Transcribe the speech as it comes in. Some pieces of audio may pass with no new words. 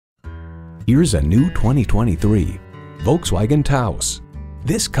Here's a new 2023 Volkswagen Taos.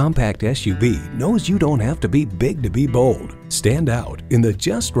 This compact SUV knows you don't have to be big to be bold. Stand out in the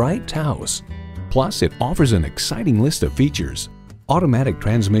just right Taos. Plus, it offers an exciting list of features: automatic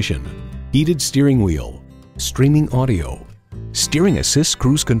transmission, heated steering wheel, streaming audio, steering assist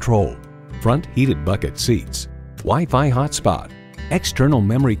cruise control, front heated bucket seats, Wi-Fi hotspot, external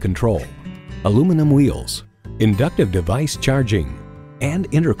memory control, aluminum wheels, inductive device charging, and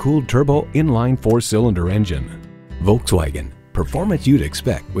intercooled turbo inline 4-cylinder engine. Volkswagen, performance you'd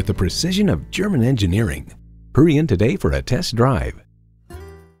expect with the precision of German engineering. Hurry in today for a test drive.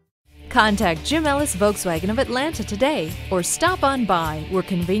 Contact IJim Ellis Volkswagen of Atlanta today or stop on by. We're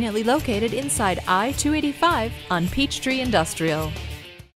conveniently located inside I-285 on Peachtree Industrial.